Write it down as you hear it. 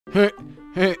Hey,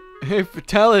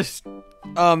 Fatalis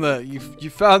armor, you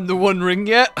found the One Ring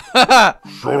yet? Shut up!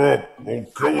 I'll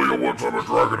kill you once I'm a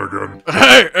dragon again.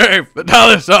 Hey,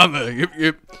 Fatalis armor,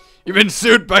 you've been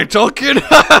sued by Tolkien?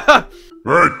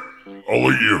 Hey,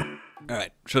 I'll eat you.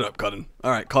 Alright, shut up, Cotton.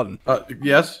 Alright, Cotton.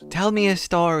 Yes? Tell me a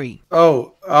story.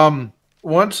 Oh,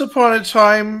 once upon a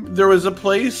time, there was a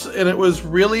place, and it was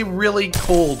really, really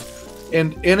cold.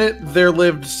 And in it, there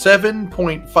lived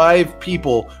 7.5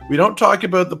 people. We don't talk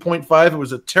about the 0.5. It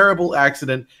was a terrible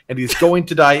accident, and he's going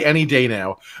to die any day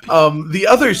now. The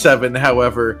other 7,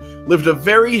 however, lived a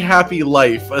very happy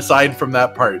life, aside from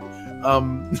that part.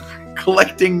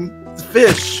 Collecting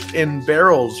fish in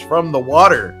barrels from the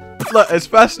water. Look, as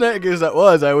fascinating as that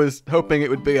was, I was hoping it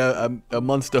would be a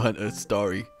Monster Hunter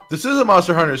story. This is a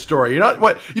Monster Hunter story. You're not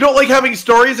what? You don't like having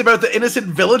stories about the innocent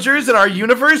villagers in our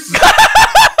universe?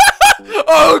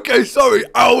 Oh, okay, sorry,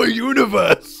 our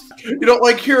universe. You don't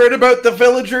like hearing about the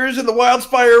villagers in the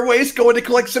Wildspire Waste going to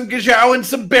collect some gajau in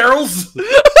some barrels?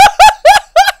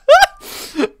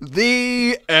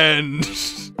 The end.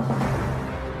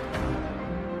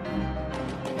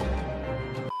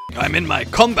 I'm in my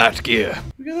combat gear.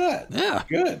 Look at that. Yeah.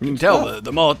 Good. You can tell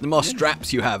the more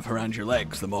straps you have around your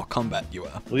legs, the more combat you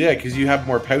are. Well, yeah, because you have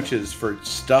more pouches for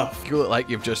stuff. You look like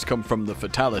you've just come from the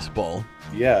Fatalis ball.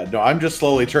 Yeah, no, I'm just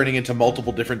slowly turning into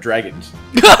multiple different dragons.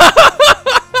 The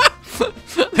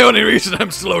only reason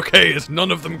I'm still okay is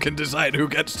none of them can decide who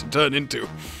gets to turn into.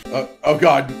 Oh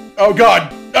god. Oh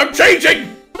god. I'm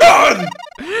changing! Run!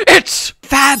 It's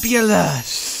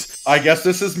fabulous! I guess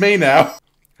this is me now.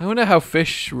 I wonder how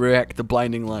fish react to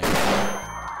blinding light.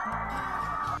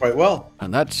 Quite well.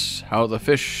 And that's how the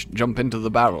fish jump into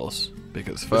the barrels.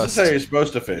 Because first... This is how you're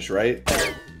supposed to fish, right?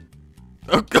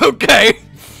 Okay!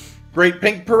 Great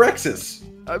Pink Pyrexis.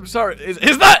 I'm sorry,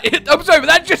 is that it? I'm sorry, but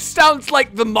that just sounds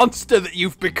like the monster that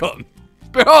you've become.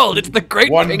 Behold, it's the Great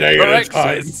One Pink day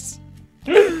Pyrexis.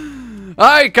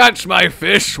 I catch my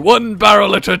fish 1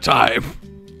 barrel at a time.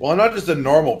 Well, I'm not just a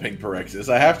normal Pink Pyrexis.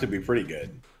 I have to be pretty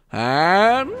good.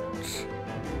 And...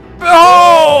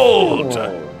 behold!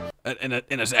 Oh. In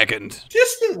a second.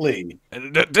 Distantly.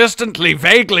 Distantly,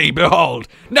 vaguely, behold.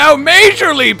 Now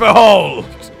majorly, behold!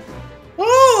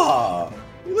 Oh!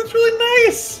 He looks really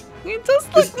nice. He does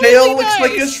look His tail looks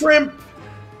like a shrimp.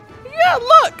 Yeah,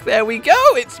 look, there we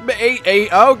go. It's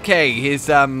okay.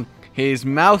 His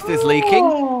mouth is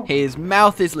leaking. His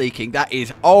mouth is leaking. That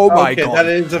is, oh my god. That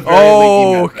is a very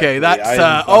leaky mouth, okay, actually.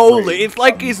 that's only. It's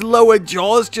like his lower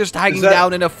jaw's just hanging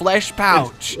down in a flesh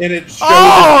pouch. And it shows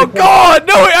oh god,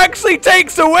 no! It actually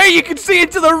takes away. You can see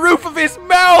into the roof of his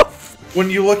mouth. When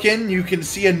you look in, you can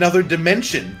see another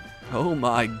dimension. Oh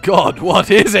my god,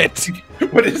 what is it?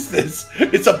 What is this?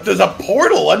 There's a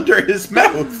portal under his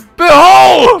mouth.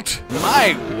 Behold!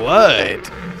 My word.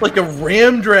 Like a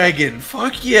ram dragon.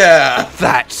 Fuck yeah.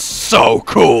 That's so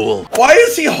cool. Why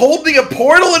is he holding a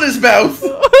portal in his mouth?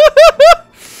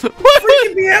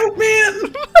 Freaking me out, man.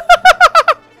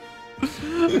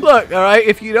 Look, alright,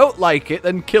 if you don't like it,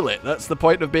 then kill it. That's the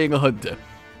point of being a hunter.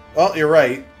 Well, you're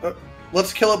right.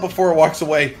 Let's kill it before it walks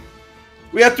away.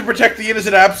 We have to protect the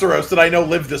innocent Apsaros that I know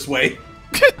live this way.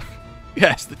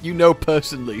 Yes, that you know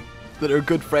personally, that are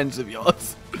good friends of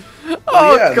yours.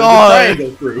 Oh yeah, god!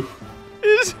 Go through.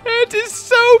 His head is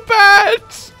so bad!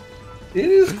 It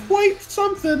is quite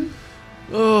something.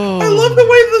 Oh. I love the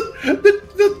way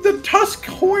the tusk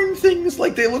horn things,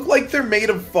 like, they look like they're made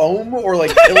of foam or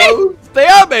like pillows. They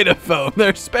are made of foam,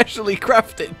 they're specially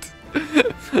crafted.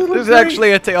 There's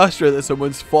actually a Teostra that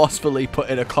someone's forcefully put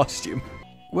in a costume.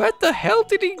 Where the hell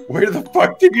did he... Where the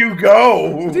fuck did you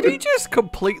go? Did he just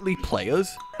completely play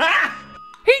us?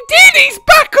 He did! He's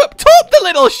back up top, the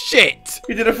little shit!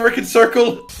 He did a freaking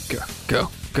circle. Go.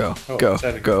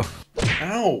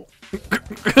 Ow.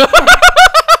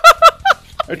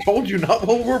 I told you not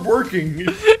while we're working.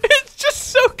 It's just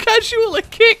so casual a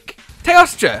kick.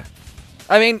 Teostra.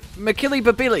 I mean, Makili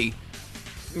Babili.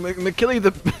 Makili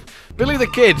the... Billy the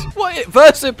Kid. What?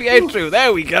 Versa Pietru.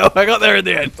 There we go. I got there in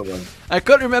the end. I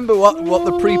couldn't remember what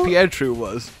the pre-Pietru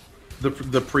was. The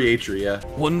pre-Pietru, yeah.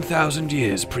 1,000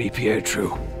 years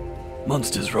pre-Pietru.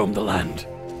 Monsters roam the land.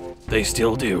 They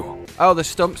still do. Oh, the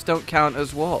stumps don't count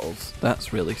as walls.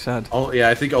 That's really sad. Oh yeah,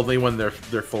 I think only when they're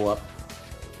full up.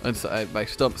 And so, by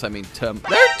stumps I mean they're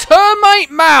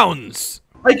termite mounds.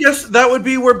 I guess that would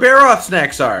be where Baroth's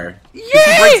snacks are.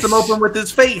 Yes! He breaks them open with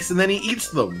his face and then he eats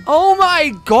them. Oh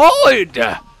my god!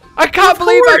 I can't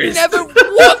believe I've never...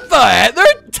 What the heck?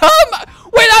 They're termite...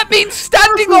 Wait, that means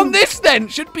standing on this then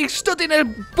should be stood in a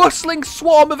bustling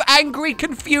swarm of angry,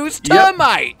 confused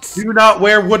termites. Yep. Do not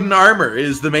wear wooden armor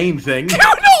is the main thing. Do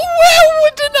not wear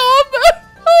wooden armor!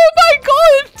 Oh my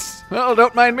god! Well,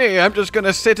 don't mind me. I'm just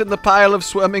gonna sit in the pile of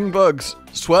swarming bugs.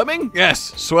 Swarming?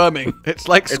 Yes, swarming. It's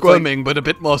like squirming, but a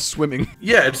bit more swimming.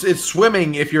 Yeah, it's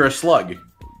swimming if you're a slug.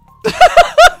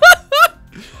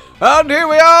 And here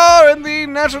we are in the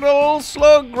National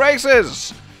Slug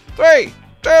Races. 3,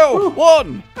 2,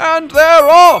 1, and they're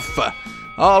off.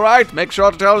 All right, make sure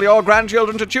to tell your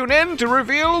grandchildren to tune in to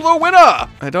reveal the winner.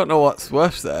 I don't know what's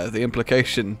worse there, the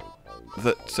implication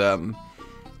that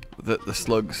that the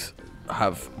slugs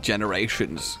have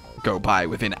generations go by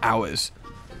within hours,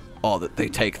 or that they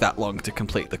take that long to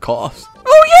complete the course.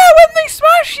 Oh yeah, when they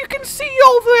smash, you can see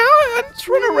all the ants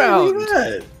run around.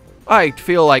 Yeah. I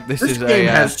feel like this is game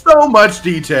has so much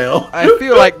detail. I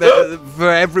feel like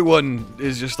for everyone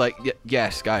is just like,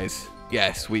 yes, guys.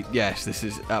 Yes, this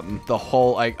is the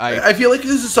whole. I feel like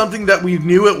this is something that we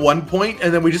knew at one point,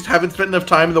 and then we just haven't spent enough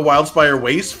time in the Wildspire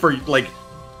Waste for like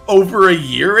over a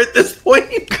year at this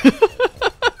point.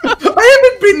 I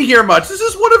haven't been here much. This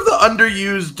is one of the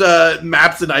underused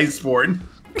maps in Iceborne.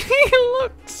 He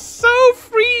looks so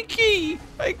freaky.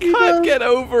 I can't get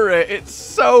over it. It's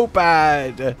so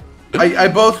bad. I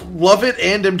both love it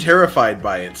and am terrified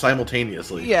by it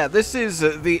simultaneously. Yeah, this is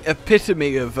the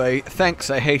epitome of a thanks,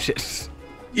 I hate it.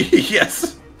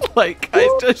 Yes. Like,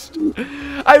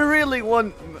 I really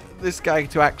want this guy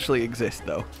to actually exist,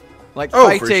 though. Like,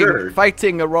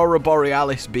 fighting Aurora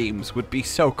Borealis beams would be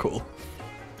so cool.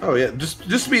 Oh yeah, just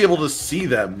to be able to see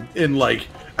them in like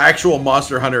actual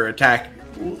Monster Hunter attack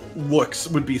looks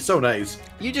would be so nice.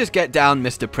 You just get down,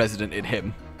 Mr. President, in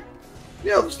him.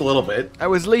 Yeah, just a little bit. I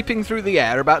was leaping through the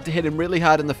air, about to hit him really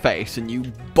hard in the face, and you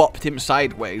bopped him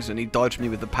sideways, and he dodged me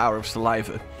with the power of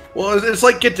saliva. Well, it's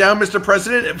like get down, Mr.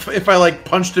 President, if I like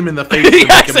punched him in the face.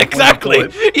 Yes,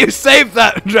 exactly. You saved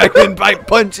that dragon by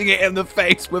punching it in the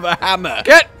face with a hammer.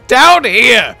 Get down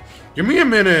here. Give me a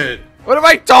minute. What have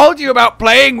I told you about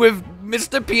playing with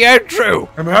Mr. Pietru?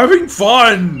 I'm having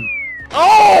fun.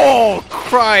 Oh,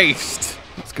 Christ.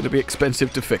 It's going to be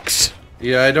expensive to fix.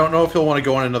 Yeah, I don't know if he'll want to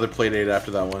go on another playdate after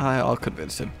that one. I'll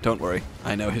convince him. Don't worry.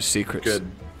 I know his secrets. Good.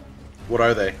 What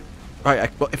are they?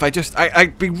 Right, well, if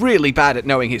I'd be really bad at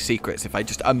knowing his secrets if I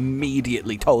just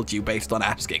immediately told you based on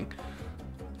asking.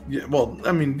 Yeah, well,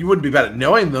 I mean, you wouldn't be bad at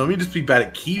knowing them. You'd just be bad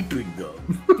at keeping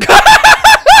them.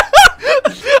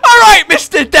 Alright,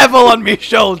 Mr. Devil on me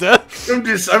shoulder. I'm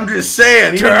just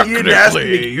saying.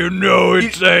 Technically, you know,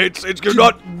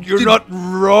 you're not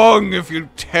wrong if you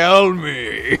tell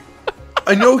me.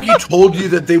 I know he told you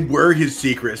that they were his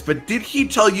secrets, but did he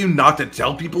tell you not to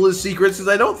tell people his secrets? Because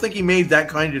I don't think he made that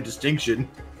kind of distinction.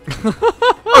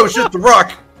 Oh shit, the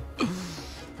rock!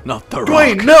 Not the rock.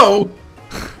 Dwayne, no!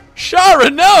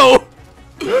 Shara, no!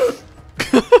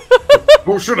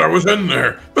 Oh shit, I was in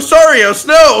there. Basarios,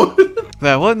 no!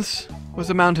 There once was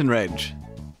a mountain range.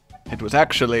 It was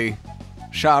actually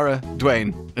Shara,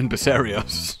 Dwayne, and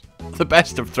Basarios. The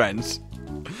best of friends.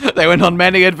 They went on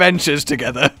many adventures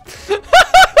together.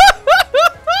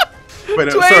 Wait,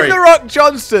 no, Dwayne sorry. The Rock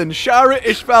Johnson, Shara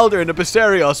Ishvalder, and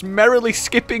Basarios merrily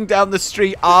skipping down the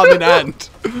street arm in hand.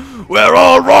 We're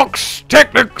all rocks,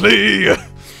 technically.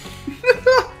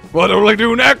 What'll we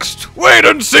do next? Wait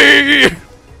and see.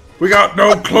 We got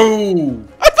no clue.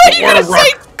 I thought you were gonna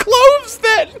say clothes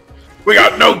then. We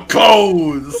got no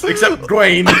clothes except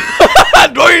Dwayne.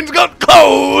 Dwayne's got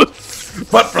clothes.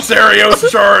 But Basarios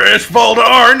and Shara Ishvalder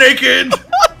are naked.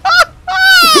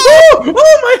 Oh,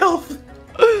 my health.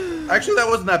 Actually, that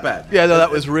wasn't that bad. Yeah, no, that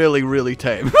was really, really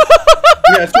tame.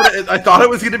 Yeah, I thought it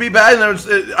was going to be bad, and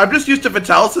I'm just used to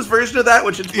Vitalis' version of that,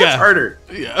 which is much harder.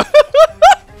 Yeah.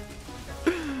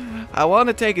 I want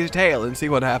to take his tail and see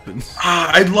what happens.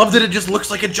 I love that it just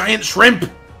looks like a giant shrimp.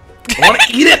 I want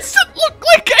to eat it. It doesn't look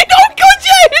like oh god,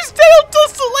 yeah, his tail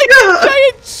does look like a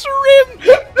giant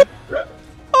shrimp.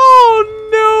 Oh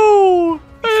no,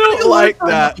 I don't like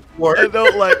that. I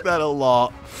don't like that a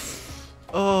lot.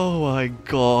 Oh my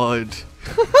god.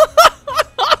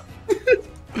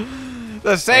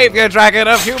 The savior dragon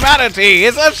of humanity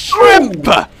is a shrimp.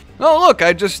 Oh look,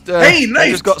 I just hey, nice.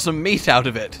 I just got some meat out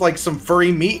of it. Like some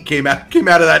furry meat came out of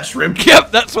that shrimp.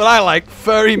 Yep, that's what I like.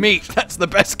 Furry meat. That's the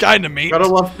best kind of meat. Gotta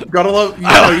love. You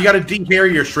gotta de-hair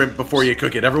your shrimp before you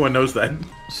cook it. Everyone knows that.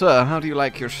 Sir, how do you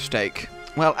like your steak?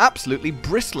 Well, absolutely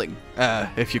bristling.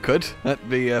 If you could, that'd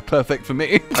be perfect for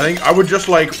me. I think I would just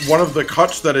like one of the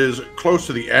cuts that is close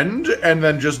to the end, and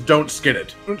then just don't skin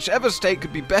it. Whichever steak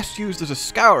could be best used as a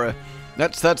scourer.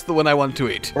 That's the one I want to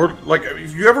eat. Or like, have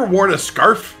you ever worn a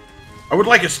scarf? I would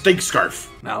like a steak scarf.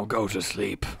 Now go to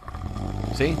sleep.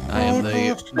 See, I am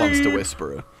the monster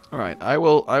whisperer. All right, I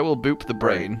will boop the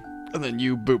brain, and then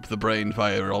you boop the brain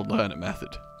via alternate method.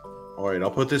 All right,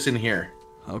 I'll put this in here.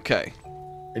 Okay.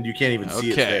 And you can't even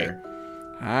see it there.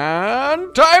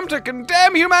 And time to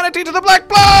condemn humanity to the Black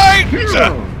Blight!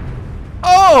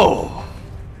 Oh!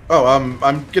 Oh,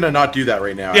 I'm gonna not do that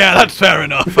right now. Yeah, that's fair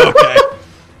enough, okay.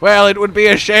 Well, it would be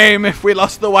a shame if we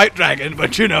lost the white dragon,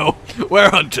 but you know,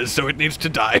 we're hunters, so it needs to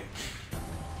die.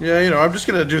 Yeah, you know, I'm just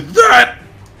gonna do that!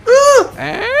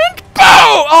 And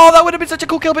bow! Oh, that would have been such a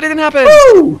cool kill, but it didn't happen!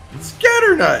 Woo!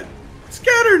 Scatternut!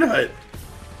 Scatternut!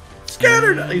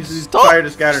 Scatternut! He's tired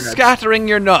of Scatternut. Scattering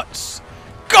your nuts.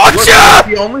 Gotcha! Look, that's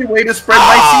the only way to spread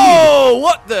my seed! Oh,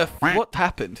 what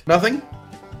happened? Nothing?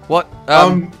 What? I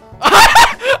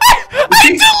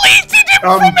deleted him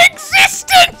from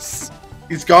existence!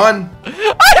 He's gone.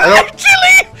 I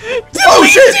actually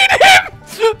deleted him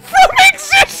from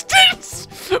existence!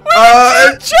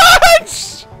 With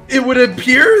chance! It would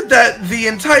appear that the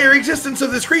entire existence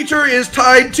of this creature is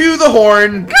tied to the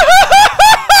horn.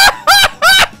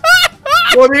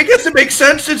 Well, I mean, I guess it makes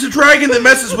sense. It's a dragon that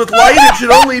messes with light. It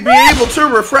should only be able to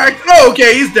refract. Oh,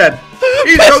 okay, he's dead.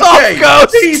 He's okay. Off,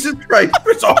 Ghost. Jesus Christ.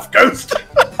 It's off, Ghost. What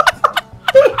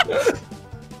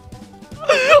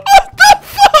the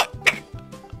fuck?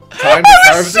 Time to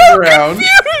carve the ground.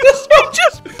 It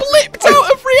just blipped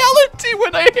out of reality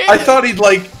when I hit I thought he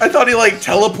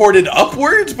teleported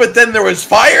upwards, but then there was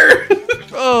fire.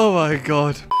 Oh my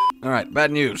god. Alright,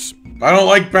 bad news. I don't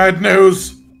like bad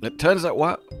news. It turns out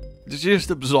what? Did you just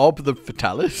absorb the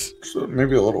Fatalis? So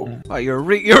maybe a little. Oh, you're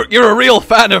a real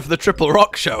fan of the Triple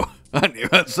Rock Show, aren't you?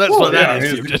 That's what that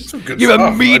is. You've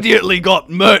immediately got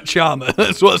merch armor.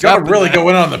 That's what's happening. Gotta really go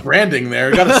in on the branding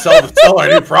there. Gotta sell our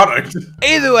new product.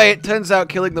 Either way, it turns out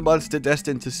killing the monster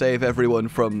destined to save everyone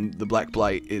from the Black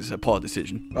Blight is a poor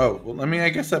decision. Oh, well, I mean, I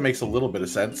guess that makes a little bit of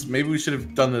sense. Maybe we should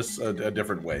have done this a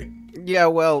different way. Yeah,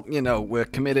 well, you know, we're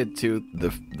committed to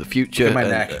the future. Look at my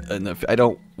neck. And I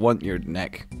don't want your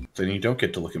neck. Then you don't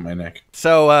get to look at my neck.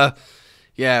 So,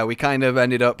 yeah, we kind of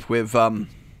ended up with, bit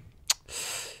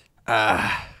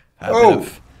of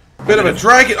a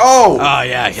dragon. Oh! Oh,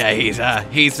 yeah, he's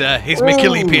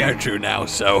Makili Pietru now,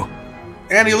 so.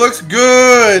 And he looks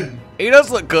good! He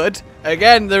does look good.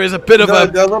 Again, there is a bit of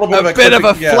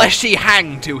a fleshy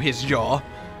hang to his jaw,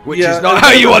 which is not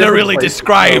how you want to really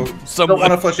describe someone. Don't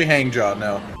want a fleshy hang jaw,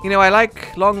 no. You know, I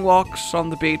like long walks on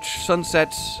the beach,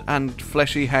 sunsets, and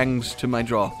fleshy hangs to my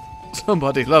jaw.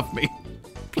 Somebody love me,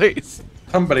 please.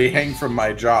 Somebody hang from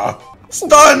my jaw.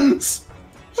 Stuns!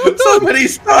 So many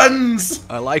stuns!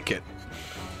 I like it.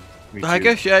 I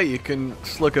guess, yeah, you can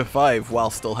slug a 5 while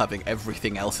still having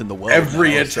everything else in the world.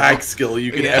 Every attack skill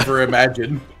you can ever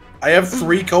imagine. I have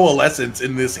 3 coalescence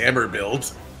in this hammer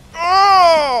build.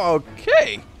 Oh,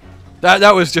 okay.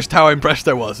 That was just how impressed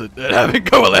I was at having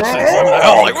coalescence.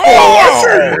 I was like,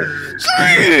 oh,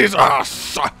 Jesus!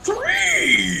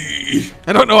 3!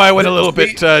 I don't know why I went a little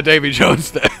bit Davy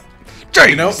Jones there. Jesus!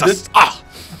 You know,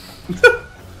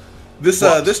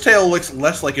 this tail looks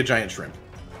less like a giant shrimp.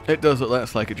 It does look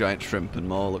less like a giant shrimp and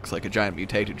more looks like a giant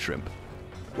mutated shrimp.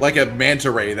 Like a manta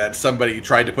ray that somebody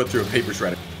tried to put through a paper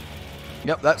shredder.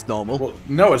 Yep, that's normal. Well,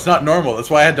 no, it's not normal. That's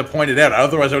why I had to point it out.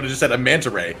 Otherwise, I would have just said a manta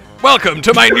ray. Welcome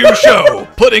to my new show,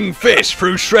 Putting Fish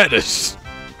Through Shredders.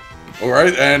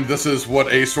 Alright, and this is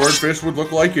what a swordfish would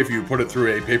look like if you put it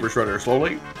through a paper shredder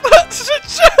slowly. That's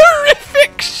such a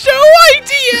horrific show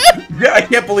idea! Yeah, I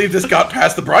can't believe this got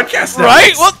past the broadcast networks.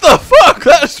 Right? What the fuck?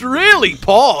 That's really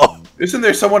poor. Isn't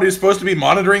there someone who's supposed to be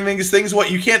monitoring these things?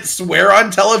 What, you can't swear on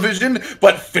television,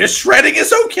 but fish shredding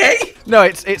is okay? No,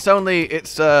 it's only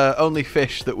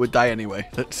fish that would die anyway.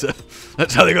 That's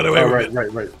how they got away with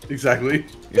it. Right, exactly.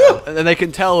 Yeah. And then they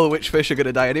can tell which fish are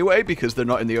gonna die anyway because they're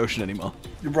not in the ocean anymore.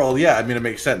 Well, yeah, I mean, it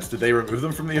makes sense. Did they remove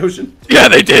them from the ocean? Yeah,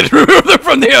 they did remove them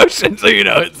from the ocean, so you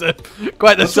know, it's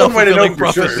quite the self-fulfilling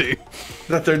prophecy. Sure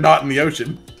that they're not in the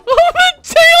ocean. Oh, the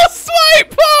tail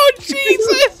swipe! Oh,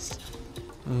 Jesus!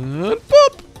 And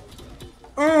pop!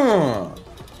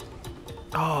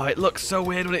 Oh, it looks so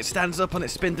weird when it stands up and it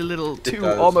spins a little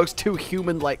almost two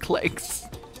human-like legs.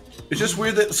 It's just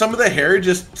weird that some of the hair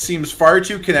just seems far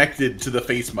too connected to the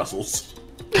face muscles.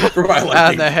 For my liking.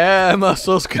 And the hair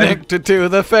muscles connected to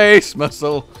the face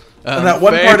muscle. And that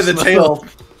one part of the tail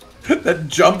that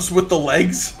jumps with the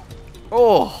legs.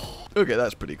 Oh, okay,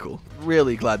 that's pretty cool.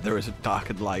 Really glad there is a dark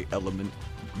and light element.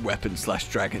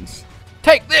 Weapon/dragons.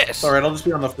 Take this! Alright, I'll just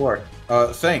be on the floor.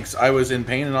 Thanks. I was in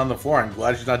pain and on the floor. I'm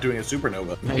glad she's not doing a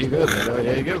supernova. There you go,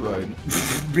 there you go, Ryan.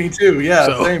 Me too, yeah.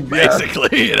 So, same,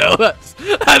 basically, you know,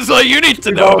 that's all you need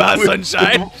to know about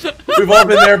Sunshine. We've all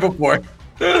been there before.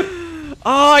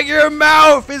 Oh, your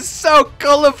mouth is so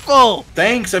colorful!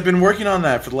 Thanks, I've been working on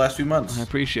that for the last few months. I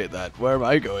appreciate that. Where am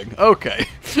I going? Okay.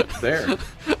 There.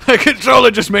 The controller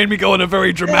just made me go on a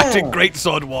very dramatic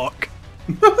greatsword walk.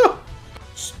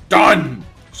 Stun!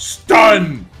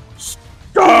 Stun!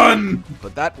 Stun!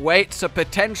 But that waits a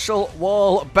potential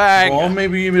wall bang. Well,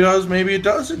 maybe it does, maybe it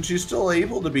doesn't. She's still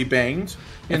able to be banged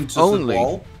into the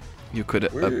wall. You could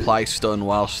apply stun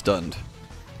while stunned.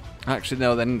 Actually,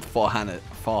 no, then four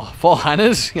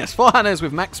Hannahs? Yes, 4 Hannahs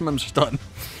with maximum stun.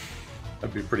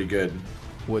 That'd be pretty good.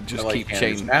 Would just like keep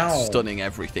stunning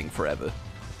everything forever.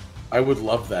 I would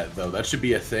love that, though. That should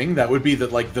be a thing. That would be the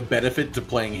benefit to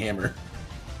playing Hammer.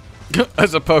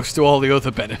 As opposed to all the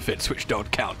other benefits which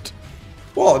don't count.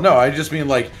 Well, no, I just mean,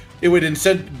 like, it would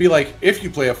instead be like, if you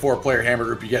play a 4-player Hammer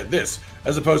group, you get this.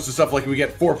 As opposed to stuff like we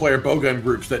get 4-player bowgun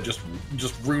groups that just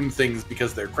ruin things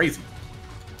because they're crazy.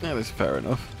 That is fair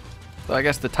enough. So I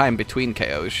guess the time between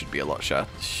KOs should be a lot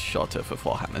shorter for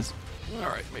 4 Hammers.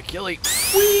 Alright, Makili.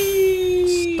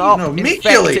 Stop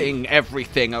infecting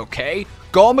everything, okay?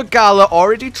 Gormagala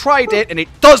already tried it and it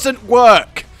doesn't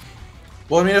work!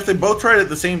 Well, I mean, if they both tried it at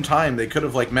the same time, they could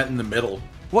have, like, met in the middle.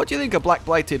 What do you think a black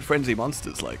blighted frenzy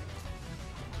monster's like?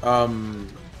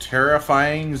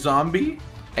 Terrifying zombie?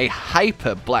 A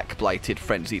hyper black blighted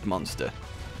frenzied monster.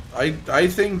 I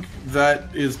think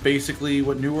that is basically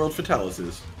what New World Fatalis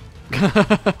is.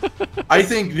 I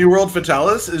think New World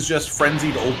Fatalis is just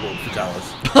frenzied Old World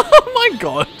Fatalis. Oh my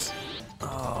god!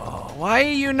 Oh, why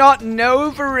are you not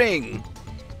Novering?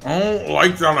 I don't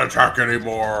like that attack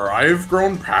anymore. I've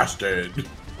grown past it.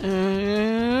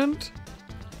 And...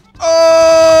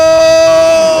 Oh!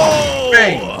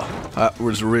 Bang! That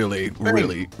was really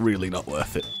not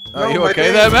worth it. No, Are you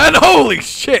okay there, man? Holy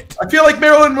shit! I feel like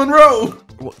Marilyn Monroe!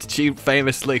 What, did she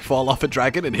famously fall off a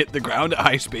dragon and hit the ground at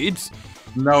high speeds?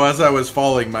 No, as I was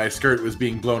falling, my skirt was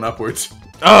being blown upwards.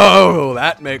 Oh,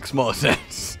 that makes more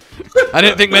sense. I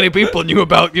didn't think many people knew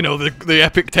about, you know, the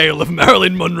epic tale of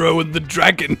Marilyn Monroe and the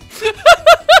dragon.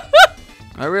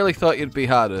 I really thought you'd be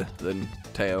harder than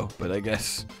Teo, but I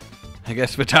guess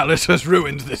Vitalis has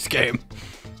ruined this game.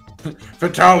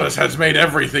 Vitalis has made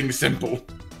everything simple.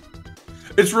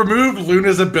 It's removed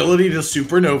Luna's ability to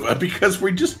supernova because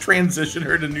we just transition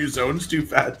her to new zones too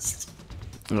fast.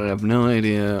 I have no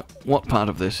idea what part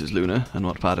of this is Luna and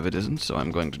what part of it isn't, so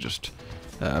I'm going to just...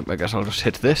 I guess I'll just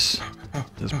hit this.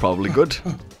 That's probably good.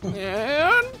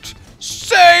 And...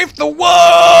 save the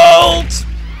world!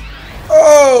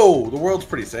 Oh! The world's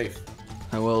pretty safe.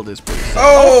 The world is pretty safe.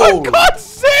 Oh! For God's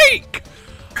sake!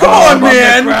 Come on,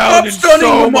 man! Stop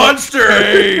stunning the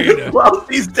monster! Well,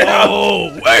 he's down.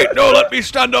 Oh, wait, no, let me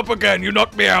stand up again. You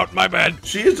knocked me out, my bad.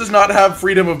 She does not have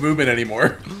freedom of movement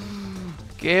anymore.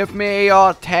 Give me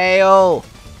your tail.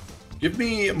 Give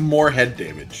me more head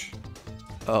damage.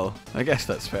 Oh, I guess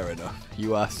that's fair enough.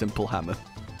 You are Simple Hammer.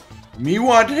 Me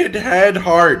want hit head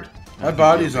hard. My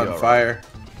body's on fire.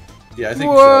 Yeah, I think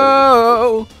so.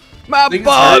 Whoa! My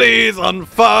body's on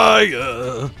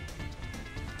fire.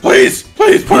 Please,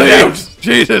 please, put it down.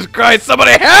 Jesus Christ,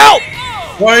 somebody help!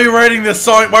 Why are you writing this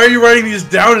song? Why are you writing these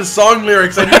down as song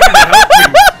lyrics? I need you to help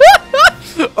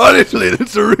me. Honestly,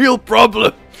 that's a real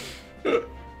problem.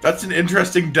 That's an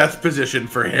interesting death position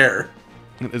for hair.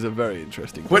 It is a very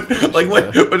interesting. Why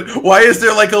is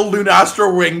there like a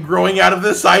Lunastra wing growing out of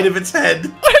the side of its head?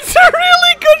 That's a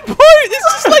really good point.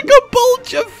 It's just like a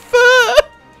bulge of fur.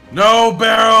 No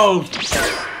barrel.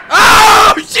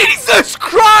 Oh, Jesus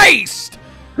Christ!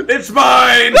 It's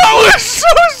mine. That was so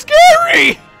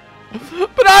scary.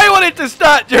 But I wanted to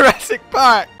start Jurassic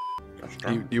Park.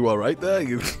 You all right there?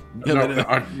 You're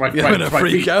having a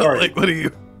freak out. Sorry. Like, what are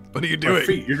you doing? My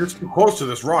feet. You're just too close to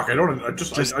this rock. I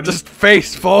just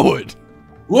face forward.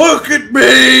 Look at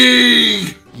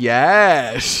me.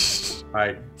 Yes.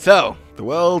 Hi. So the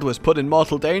world was put in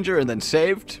mortal danger and then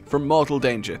saved from mortal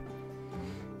danger.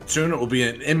 Soon it will be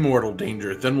in immortal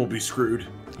danger. Then we'll be screwed.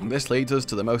 And this leads us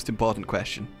to the most important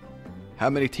question: how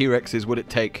many T-Rexes would it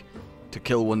take to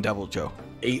kill one Devil Joe?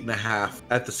 8.5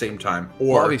 at the same time,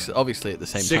 or well, obviously at the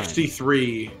same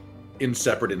 63 time. In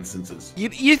separate instances.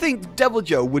 You think Devil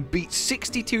Joe would beat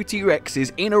 62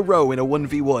 T-Rexes in a row in a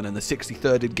 1v1 and the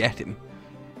 63rd would get him?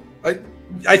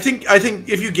 I think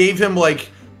if you gave him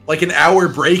like an hour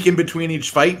break in between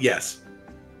each fight, yes.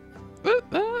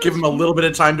 Give him a little bit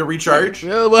of time to recharge.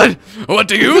 Well, what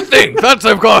do you think? That's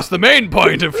of course the main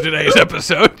point of today's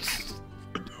episode.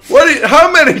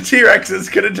 How many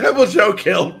T-Rexes could a Devil Joe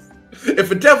kill?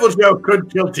 If a Devil Joe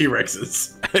could kill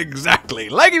T-Rexes. Exactly.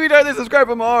 Like if you don't, subscribe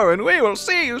for more, and we will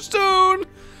see you soon.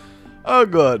 Oh,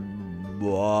 goodbye.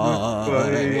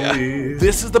 Goodbye.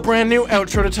 This is the brand new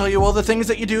outro to tell you all the things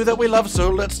that you do that we love. So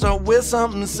let's start with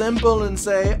something simple and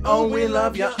say, oh, we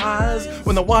love your eyes.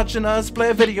 When they're watching us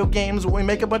play video games, when we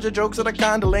make a bunch of jokes that are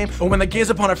kinda lame, or when they gaze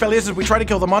upon our failures as we try to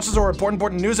kill the monsters, or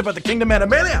important news about the kingdom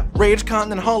Animalia. Rage,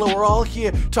 Continent, Hollow, we're all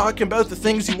here talking about the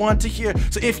things you want to hear.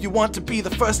 So if you want to be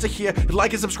the first to hear,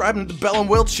 like and subscribe and the bell and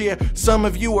we'll cheer. Some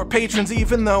of you are patrons,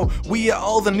 even though we are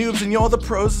all the noobs and you're the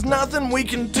pros. There's nothing we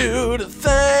can do to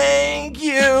thank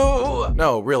you.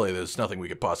 No, really, there's nothing we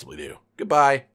could possibly do. Goodbye.